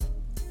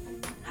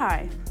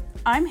Hi,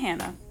 I'm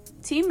Hannah,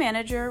 Team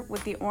Manager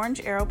with the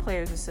Orange Arrow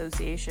Players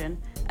Association,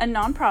 a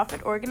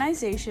nonprofit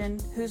organization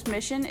whose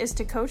mission is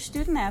to coach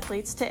student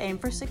athletes to aim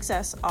for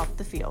success off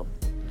the field.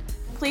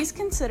 Please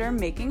consider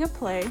making a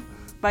play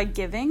by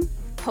giving,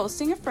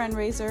 posting a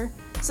friend-raiser,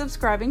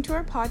 subscribing to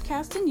our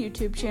podcast and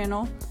YouTube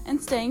channel,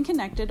 and staying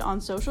connected on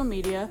social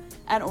media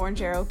at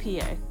Orange Arrow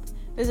PA.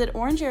 Visit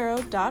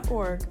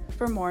orangearrow.org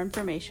for more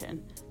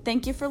information.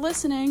 Thank you for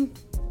listening.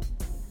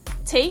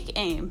 Take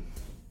aim.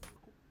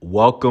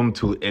 Welcome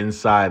to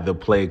Inside the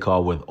Play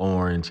Call with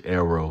Orange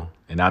Arrow.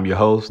 And I'm your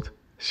host,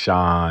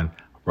 Sean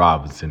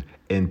Robinson.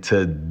 And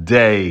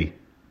today,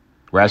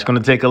 we're actually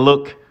going to take a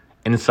look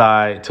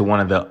inside to one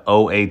of the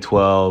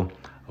OA12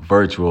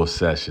 virtual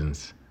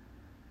sessions.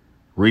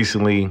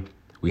 Recently,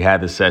 we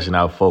had this session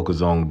out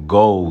focused on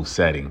goal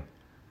setting.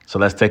 So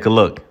let's take a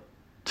look,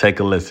 take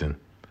a listen,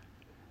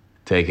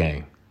 take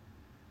aim.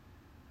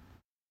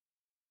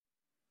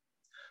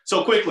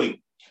 So quickly,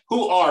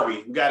 who are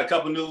we? We got a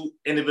couple new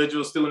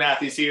individual student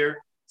athletes here.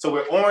 So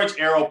we're Orange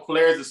Arrow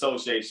Players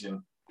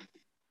Association.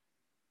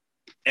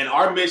 And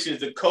our mission is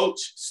to coach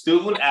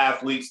student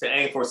athletes to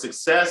aim for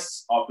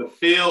success off the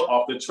field,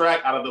 off the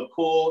track, out of the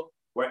pool,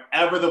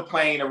 wherever the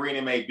playing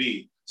arena may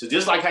be. So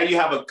just like how you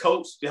have a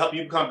coach to help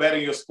you become better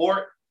in your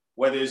sport,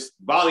 whether it's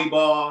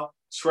volleyball,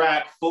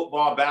 track,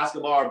 football,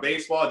 basketball, or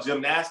baseball,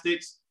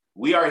 gymnastics,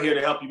 we are here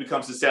to help you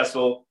become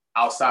successful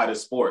outside of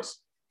sports.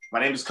 My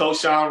name is Coach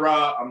Sean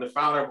Ra. I'm the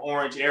founder of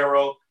Orange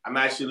Arrow. I'm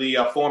actually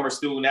a former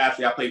student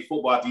athlete. I played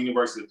football at the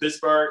University of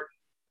Pittsburgh.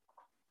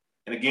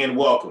 And again,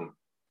 welcome.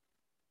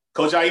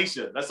 Coach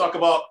Aisha, let's talk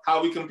about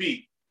how we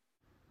compete.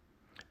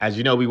 As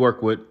you know, we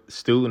work with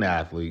student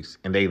athletes,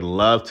 and they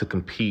love to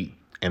compete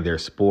in their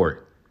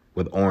sport.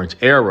 With Orange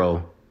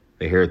Arrow,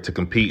 they're here to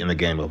compete in the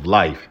game of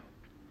life.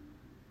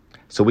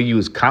 So we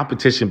use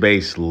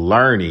competition-based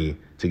learning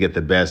to get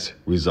the best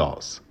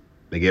results.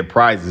 They get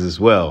prizes as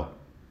well.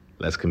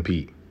 Let's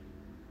compete.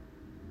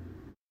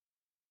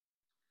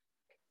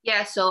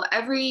 Yeah, so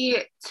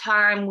every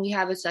time we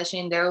have a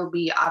session, there will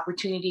be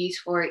opportunities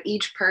for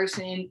each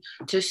person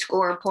to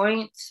score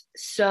points.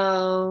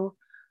 So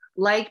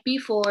like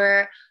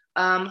before,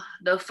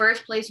 the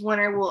first place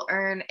winner will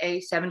earn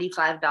a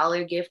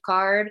 $75 gift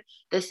card.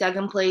 The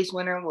second place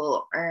winner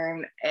will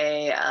earn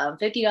a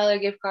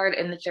 $50 gift card,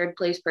 and the third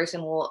place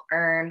person will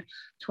earn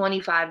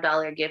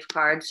 $25 gift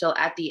card. So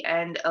at the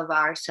end of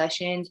our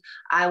sessions,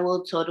 I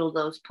will total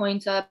those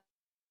points up,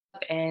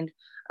 and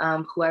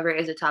whoever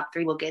is the top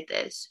three will get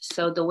this.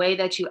 So the way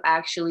that you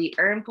actually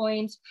earn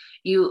points,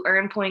 you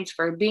earn points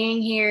for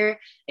being here.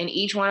 In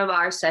each one of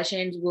our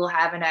sessions, we'll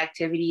have an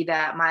activity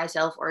that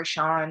myself or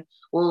Sean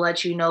will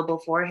let you know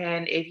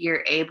beforehand if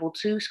you're able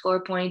to score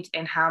points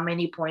and how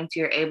many points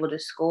you're able to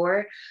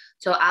score.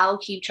 So I'll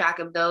keep track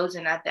of those.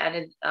 And at the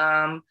end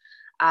of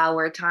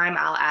our time,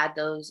 I'll add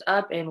those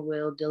up and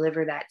we'll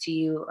deliver that to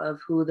you of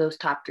who those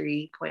top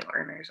 3 point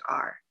earners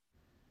are.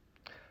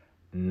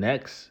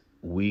 Next,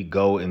 we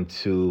go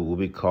into what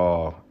we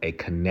call a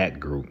connect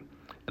group.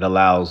 It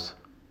allows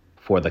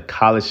for the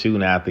college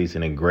student athletes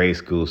and the grade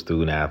school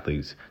student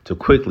athletes to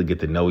quickly get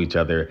to know each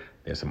other.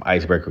 There's some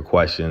icebreaker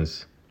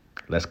questions.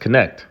 Let's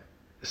connect.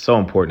 It's so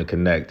important to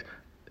connect,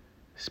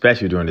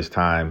 especially during this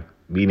time,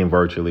 meeting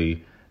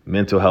virtually.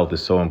 Mental health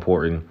is so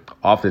important.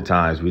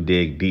 Oftentimes we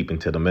dig deep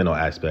into the mental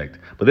aspect,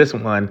 but this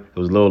one, it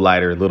was a little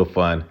lighter, a little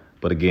fun,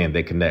 but again,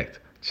 they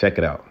connect. Check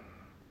it out.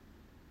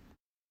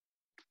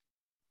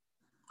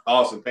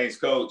 Awesome. Thanks,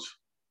 Coach.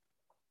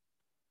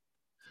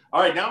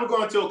 All right, now we're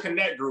going to a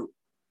connect group.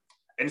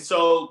 And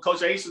so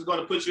Coach Aisha is going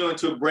to put you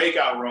into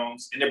breakout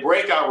rooms. In the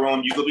breakout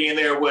room, you will be in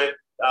there with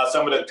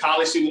some of the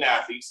college student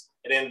athletes,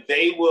 and then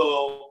they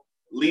will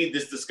lead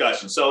this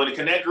discussion. So in the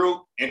connect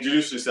group,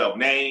 introduce yourself,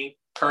 name,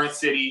 current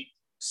city,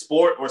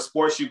 sport or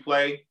sports you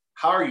play.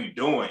 How are you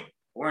doing?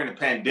 We're in a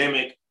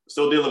pandemic,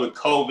 still dealing with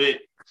COVID.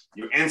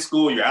 You're in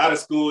school, you're out of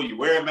school, you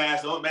wear a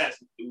mask, don't mask.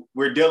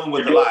 We're dealing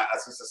with a lot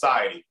as a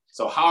society.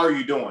 So how are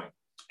you doing?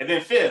 And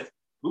then fifth,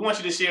 we want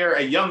you to share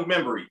a young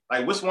memory.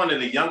 Like, what's one of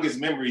the youngest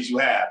memories you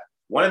have?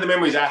 One of the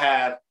memories I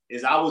have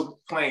is I was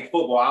playing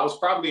football. I was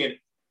probably in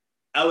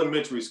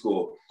elementary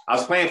school. I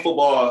was playing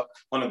football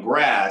on the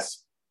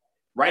grass.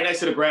 Right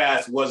next to the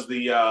grass was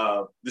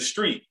the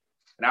street.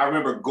 And I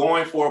remember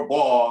going for a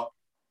ball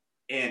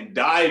and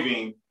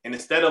diving. And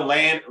instead of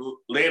landing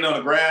on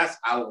the grass,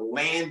 I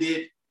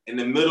landed in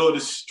the middle of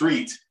the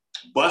street,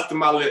 busting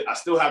my lip. I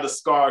still have the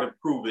scar to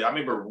prove it. I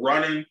remember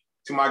running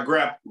to my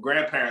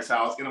grandparents'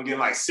 house, and I'm getting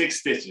like 6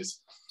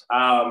 stitches.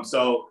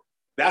 So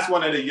that's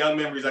one of the young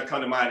memories that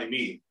come to mind to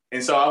me.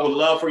 And so I would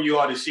love for you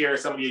all to share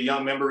some of your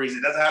young memories.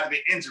 It doesn't have to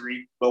be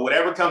injury, but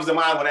whatever comes to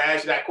mind when I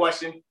ask you that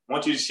question, I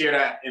want you to share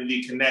that in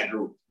the Connect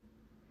group.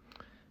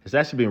 It's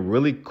actually been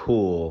really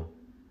cool,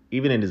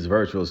 even in this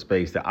virtual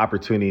space, the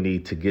opportunity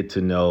to get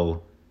to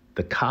know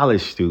the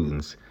college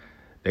students.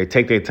 They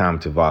take their time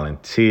to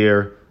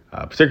volunteer,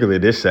 particularly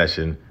this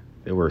session.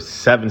 There were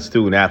 7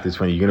 student athletes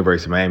from the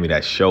University of Miami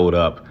that showed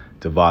up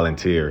to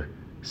volunteer.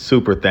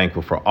 Super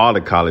thankful for all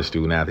the college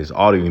student athletes,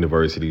 all the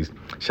universities.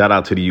 Shout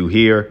out to the U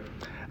here.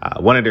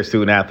 One of their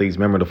student athletes,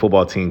 member of the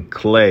football team,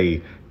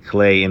 Clay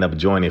ended up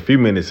joining a few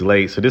minutes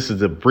late. So this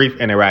is a brief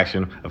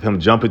interaction of him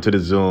jumping to the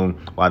Zoom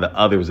while the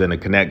others in the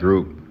Connect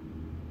group.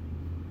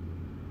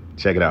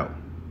 Check it out.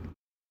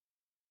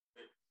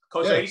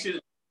 Coach Aisha,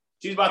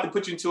 she's about to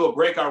put you into a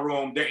breakout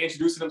room. They're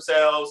introducing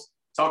themselves,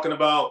 talking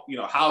about,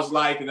 how's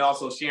life, and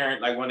also sharing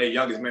like one of their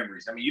youngest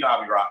memories. I mean, you know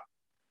how we rock.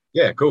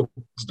 Yeah, cool.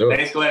 Let's do it.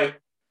 Thanks, Clay.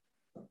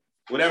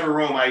 Whatever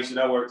room, Aisha,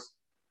 that works.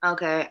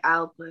 Okay,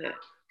 I'll put it.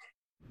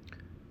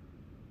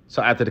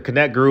 So after the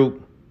Connect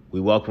group, we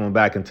welcome them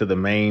back into the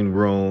main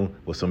room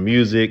with some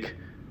music.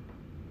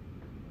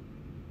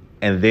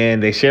 And then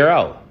they share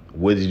out.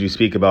 What did you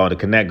speak about in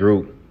the Connect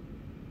group?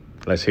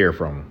 Let's hear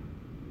from them.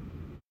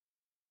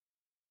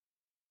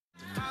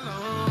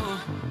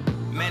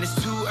 Man,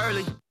 it's too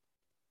early.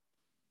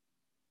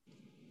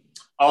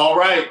 All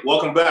right,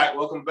 welcome back.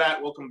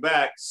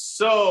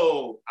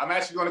 So I'm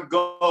actually going to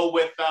go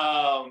with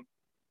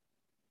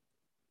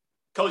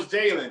Coach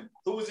Jalen.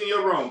 Who was in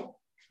your room?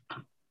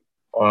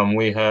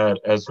 We had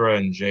Ezra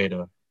and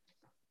Jada.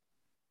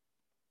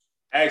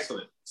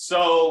 Excellent.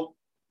 So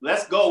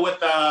let's go with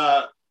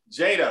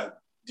Jada.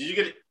 Did you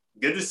get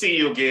good to see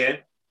you again?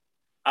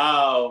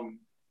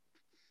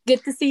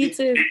 Good to see you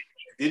too.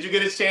 Did you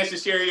get a chance to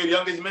share your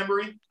youngest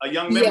memory? A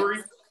young memory?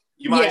 Yes.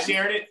 You mind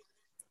sharing it?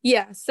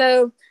 Yeah.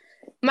 So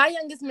my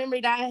youngest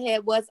memory that I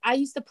had was I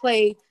used to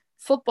play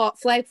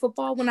flag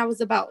football when I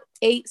was about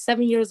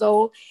 7 years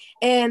old.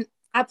 And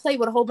I played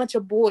with a whole bunch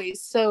of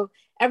boys. So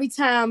every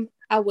time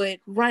I would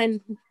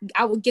run,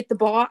 I would get the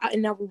ball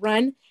and I would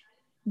run.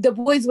 The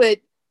boys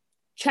would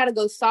try to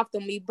go soft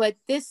on me. But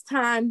this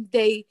time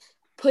they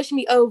pushed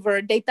me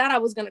over. They thought I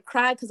was going to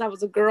cry because I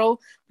was a girl,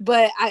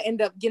 but I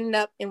ended up getting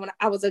up and when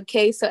I was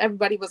okay. So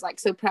everybody was like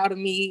so proud of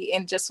me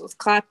and just was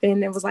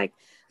clapping and was like,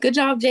 good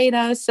job,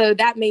 Jada. So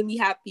that made me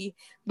happy.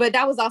 But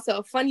that was also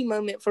a funny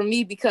moment for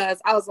me because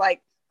I was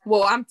like,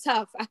 well, I'm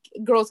tough.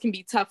 Girls can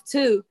be tough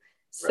too.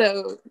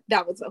 So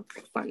that was a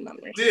fun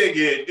moment. Dig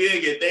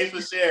it. Thanks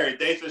for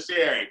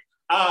sharing.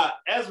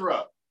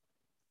 Ezra,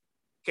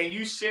 can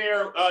you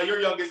share your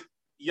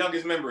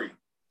youngest memory?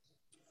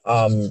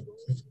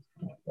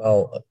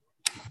 Well,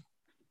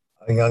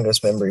 a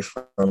youngest memory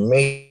for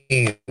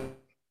me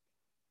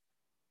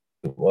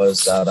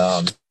was that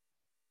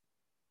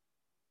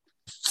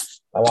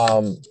my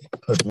mom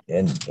put me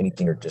in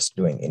anything or just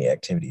doing any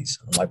activities,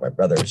 unlike my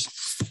brothers.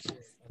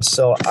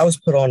 So I was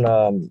put on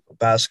a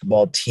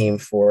basketball team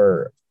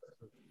for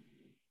a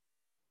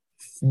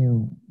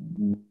few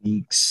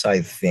weeks,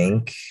 I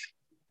think,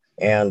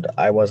 and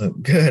I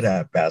wasn't good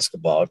at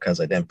basketball because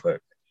I didn't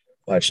put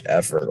much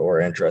effort or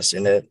interest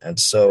in it. And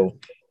so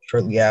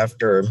shortly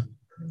after,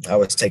 I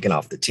was taken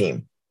off the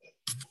team.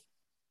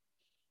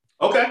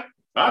 Okay.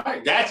 All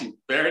right. Got you.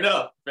 Fair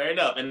enough.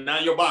 And now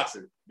you're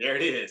boxing. There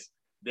it is.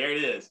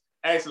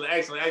 Excellent.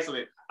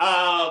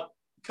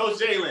 Coach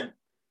Jalen,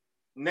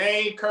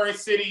 name, current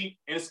city,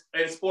 and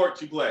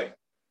sport you play.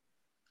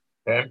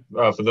 Okay.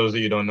 For those of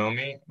you who don't know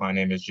me, my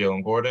name is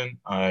Jalen Gordon.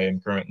 I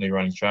am currently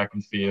running track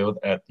and field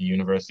at the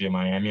University of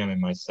Miami. I'm in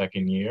my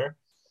second year.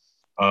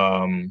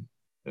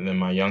 And then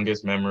my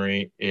youngest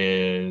memory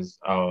is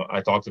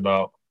I talked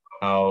about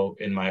how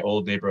in my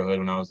old neighborhood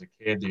when I was a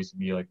kid, there used to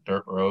be like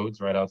dirt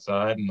roads right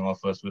outside, and all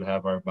of us would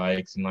have our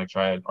bikes and like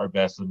try our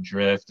best to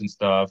drift and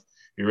stuff.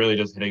 You're really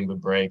just hitting the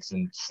brakes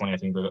and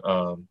slanting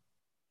the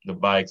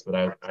bikes, but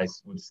I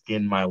would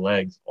skin my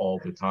legs all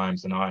the time.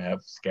 So now I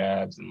have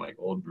scabs and like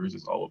old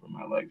bruises all over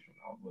my legs when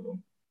I was little.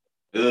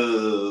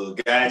 Ooh,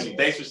 got you.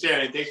 Thanks for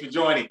sharing. Thanks for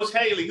joining. Coach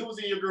Haley, who was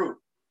in your group?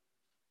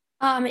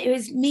 It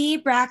was me,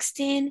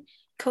 Braxton,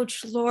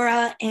 Coach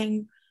Laura,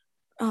 and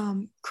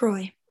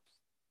Croy.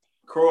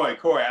 Croy.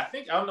 I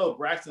don't know if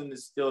Braxton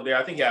is still there.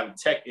 I think he had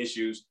tech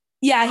issues.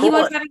 Yeah, he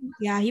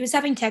was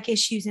having tech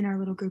issues in our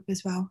little group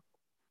as well.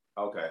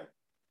 Okay.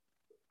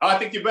 Oh, I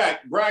think you're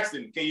back.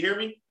 Braxton, can you hear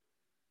me?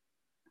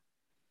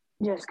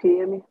 Yes, can you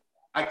hear me?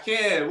 I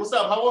can. What's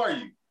up? How are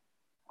you?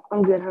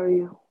 I'm good. How are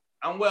you?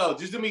 I'm well.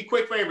 Just do me a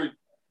quick favor.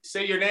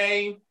 Say your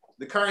name,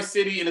 the current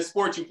city, and the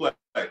sport you play.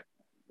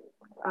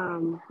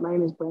 My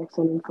name is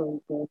Braxton. I'm from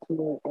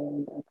Baltimore,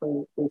 and I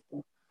play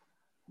baseball.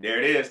 There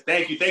it is.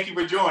 Thank you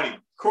for joining.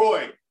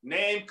 Croy,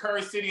 name,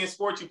 current city, and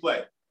sport you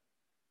play.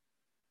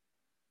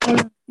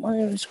 My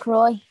name is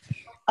Croy.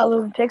 I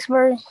live in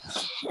Pittsburgh,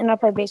 and I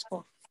play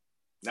baseball.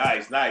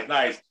 Nice.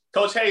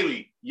 Coach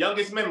Haley,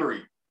 youngest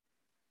memory.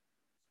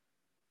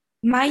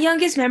 My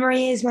youngest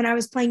memory is when I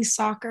was playing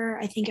soccer.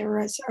 I think it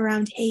was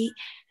around 8,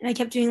 and I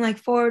kept doing like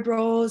forward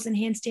rolls and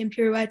handstand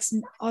pirouettes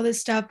and all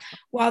this stuff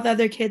while the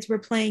other kids were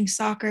playing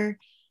soccer.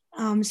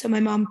 So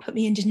my mom put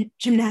me in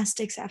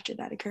gymnastics after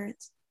that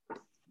occurrence.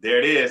 There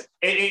it is.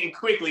 And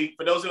quickly,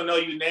 for those who don't know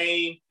you,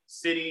 name,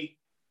 city.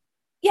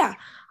 Yeah.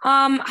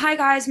 Hi,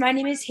 guys. My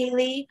name is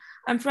Haley.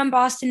 I'm from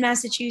Boston,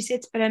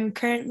 Massachusetts, but I'm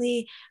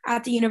currently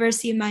at the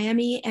University of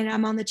Miami, and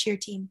I'm on the cheer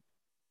team.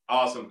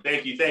 Awesome.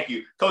 Thank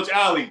you. Coach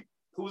Ali,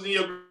 who's in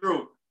your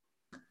group?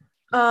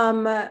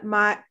 In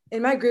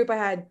my group, I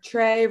had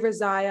Trey,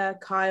 Rosiah,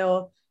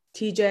 Kyle,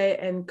 TJ,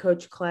 and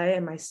Coach Clay,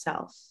 and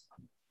myself.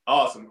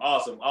 Awesome,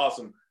 awesome,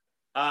 awesome.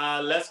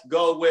 Let's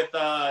go with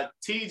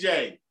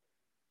TJ.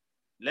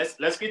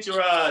 Let's get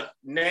your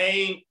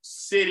name,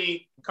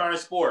 city, current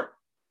sport.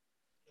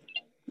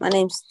 My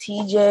name's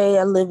TJ.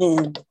 I live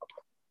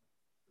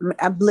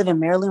in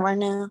Maryland right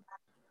now,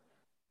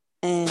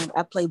 and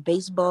I play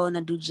baseball and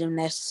I do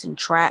gymnastics and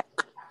track.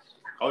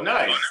 Oh,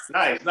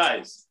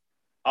 nice.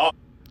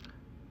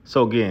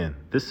 So again,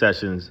 this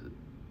session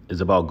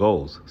is about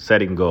goals,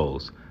 setting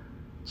goals.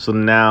 So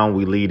now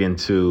we lead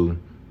into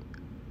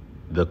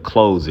the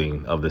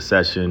closing of the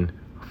session,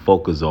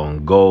 focus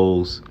on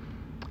goals.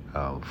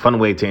 Fun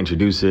way to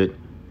introduce it,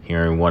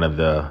 hearing one of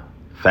the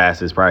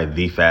fastest, probably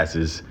the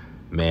fastest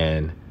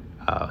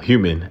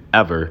human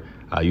ever,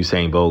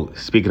 Usain Bolt,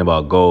 speaking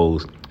about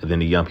goals, and then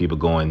the young people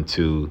going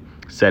to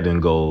setting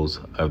goals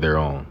of their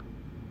own.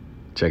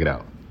 Check it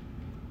out.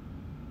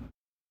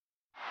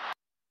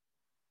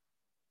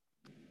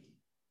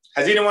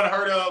 Has anyone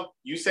heard of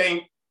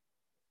Usain?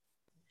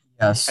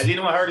 Yes. Has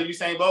anyone heard of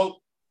Usain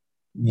Bolt?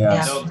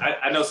 Yes.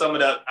 I know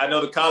I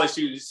know the college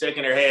students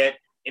shaking their head.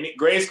 Any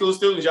grade school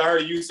students, y'all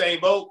heard of Usain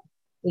Bolt?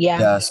 Yeah.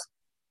 Yes.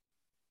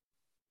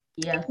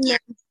 Yeah.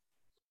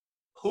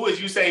 Who is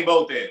Usain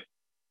Bolt then?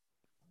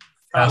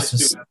 College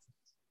student.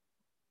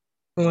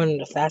 One of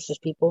the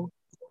fastest people.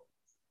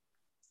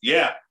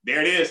 Yeah,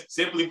 there it is.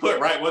 Simply put,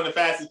 right? One of the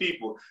fastest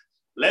people.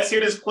 Let's hear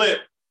this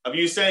clip of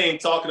Usain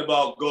talking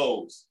about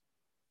goals.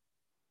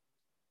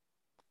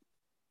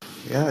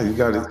 Yeah, you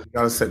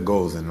gotta set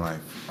goals in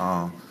life.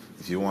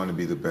 If you want to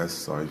be the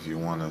best, or if you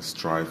want to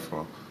strive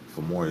for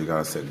more, you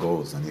gotta set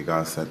goals, and you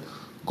gotta set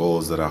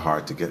goals that are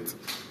hard to get.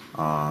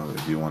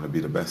 If you want to be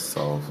the best,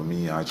 so for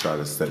me, I try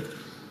to set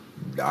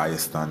the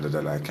highest standard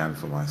that I can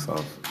for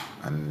myself,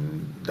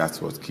 and that's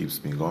what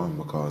keeps me going,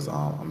 because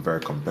I'm a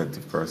very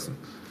competitive person,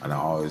 and I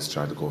always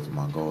try to go for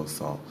my goals.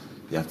 So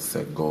you have to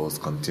set goals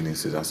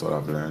continuously. That's what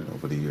I've learned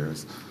over the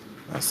years.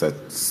 I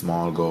set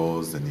small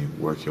goals, then you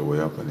work your way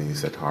up, and then you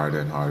set harder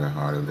and harder and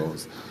harder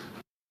goals.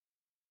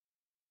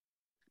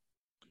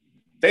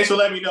 Thanks for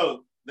letting me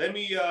know. Let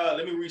me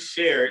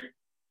reshare it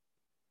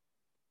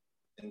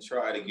and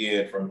try it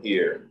again from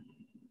here.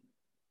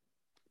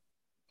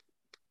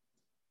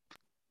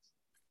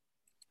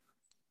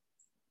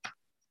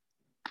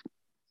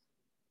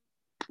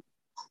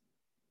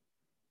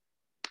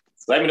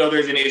 So let me know if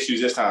there's any issues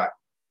this time,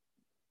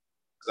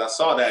 because I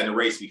saw that in the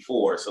race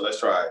before. So let's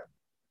try it.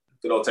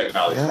 Good old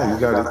technology. Yeah,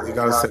 you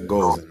gotta set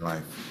goals in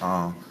life.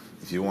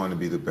 If you want to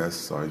be the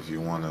best, or if you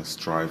want to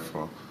strive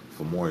for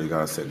more, you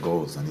gotta set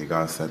goals, and you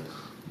gotta set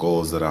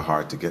goals that are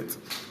hard to get.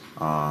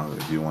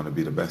 If you want to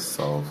be the best,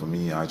 so for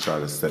me, I try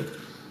to set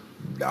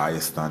the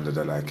highest standard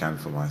that I can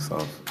for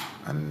myself,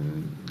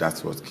 and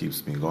that's what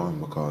keeps me going,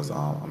 because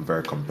I'm a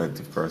very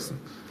competitive person,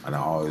 and I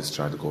always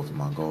try to go for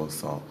my goals.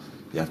 So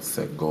you have to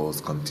set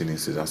goals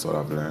continuously. That's what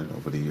I've learned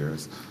over the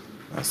years.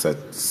 I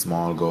set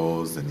small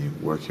goals, then you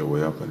work your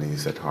way up, and then you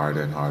set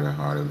harder and harder and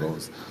harder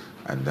goals.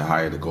 And the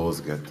higher the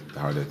goals get, the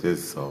harder it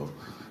is. So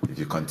if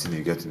you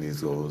continue getting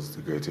these goals,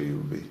 the greater you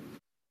will be.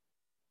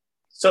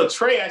 So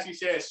Trey actually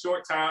said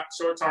short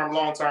term,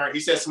 long term. He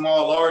said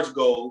small, large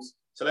goals.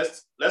 So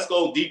let's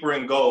go deeper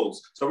in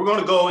goals. So we're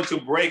going to go into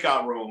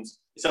breakout rooms.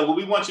 So what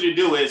we want you to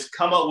do is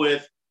come up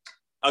with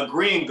a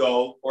green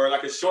goal, or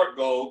like a short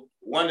goal,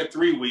 1 to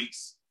 3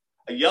 weeks,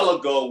 a yellow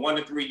goal, 1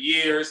 to 3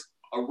 years,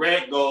 a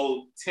red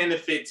goal, 10 to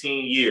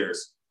 15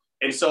 years.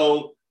 And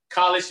so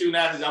college student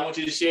athletes, I want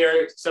you to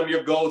share some of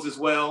your goals as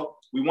well.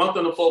 We want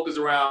them to focus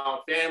around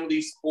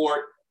family,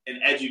 sport,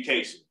 and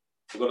education.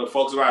 We're going to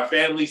focus around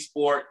family,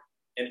 sport,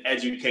 and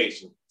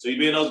education. So you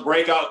be in those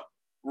breakout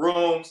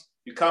rooms,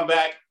 you come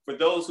back. For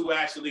those who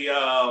actually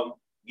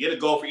get a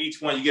goal for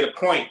each one, you get a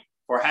point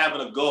for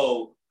having a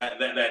goal that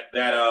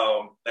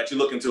you're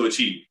looking to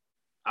achieve.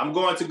 I'm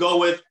going to go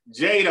with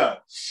Jada.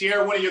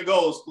 Share one of your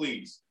goals,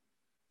 please.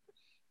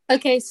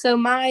 Okay, so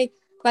my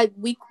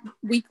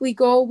weekly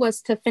goal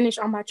was to finish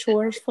all my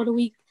chores for the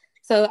week,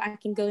 so I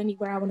can go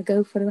anywhere I want to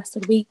go for the rest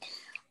of the week.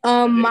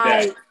 I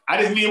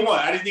just needed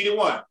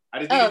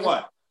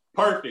one.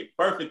 Perfect.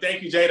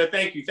 Thank you, Jada.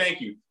 Thank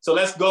you. So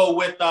let's go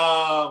with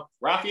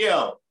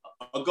Raphael.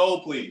 A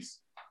goal, please.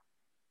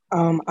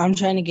 I'm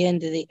trying to get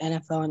into the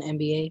NFL and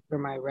NBA for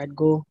my red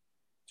goal.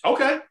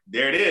 Okay,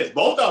 there it is.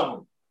 Both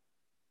of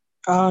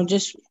them.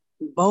 Just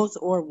both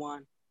or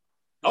one.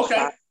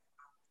 Okay.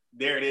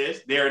 There it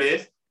is.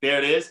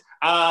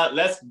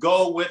 Let's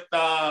go with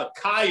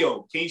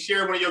Kyle. Can you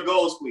share one of your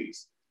goals,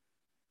 please?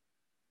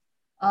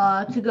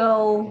 To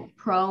go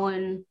pro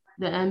in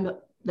the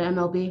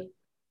MLB.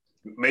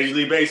 Major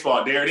League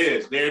Baseball. There it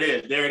is.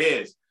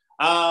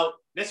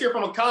 Let's hear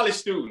from a college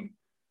student.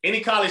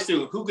 Any college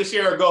student who could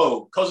share a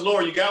goal. Coach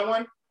Laura, you got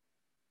one?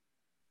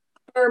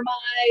 For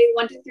my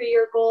 1 to 3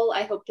 year goal,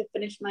 I hope to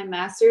finish my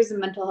master's in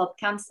mental health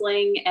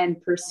counseling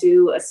and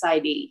pursue a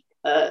PsyD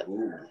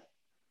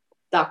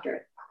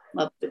doctorate.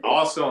 Love to do.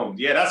 Awesome.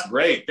 Yeah, that's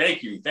great.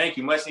 Thank you.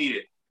 Much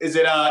needed. Is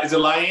it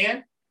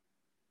Leanne?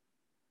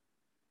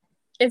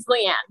 It's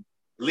Leanne.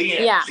 Leanne.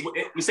 Yeah.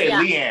 We say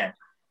Leanne.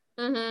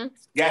 Mm-hmm.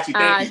 Got you.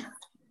 Thank you.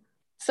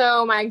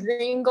 So my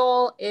green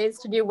goal is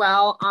to do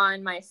well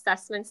on my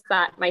assessments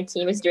that my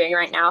team is doing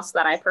right now so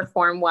that I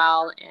perform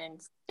well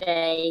and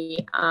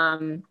stay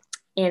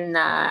in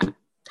the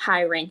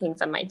high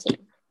rankings of my team.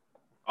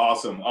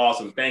 Awesome.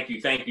 Thank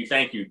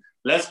you.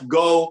 Let's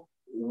go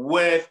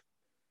with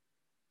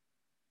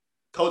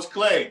Coach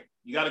Clay.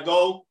 You got to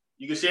go.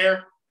 You can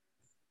share.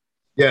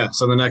 Yeah,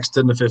 so the next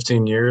 10 to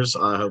 15 years,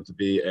 I hope to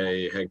be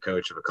a head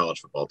coach of a college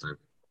football team.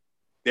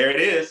 There it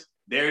is.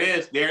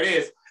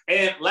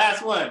 And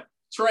last one,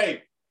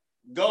 Trey,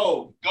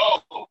 go.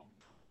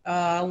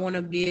 I want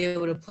to be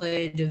able to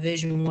play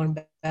Division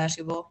I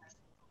basketball.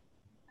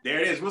 There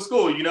it is. What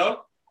school, you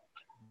know?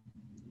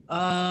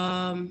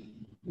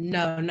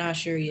 No, not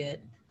sure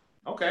yet.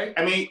 Okay.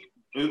 I mean,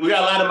 we got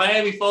a lot of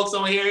Miami folks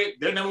on here.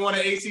 They're number one in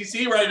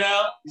ACC right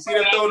now. You see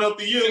them throwing up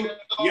to you.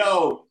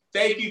 Yo,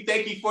 thank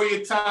you for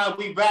your time.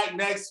 We back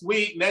next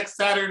week, next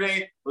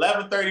Saturday,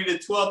 11:30 to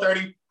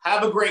 12:30.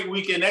 Have a great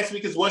weekend. Next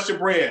week is What's Your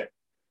Brand?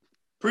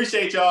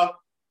 Appreciate y'all.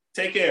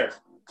 Take care.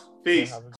 Peace.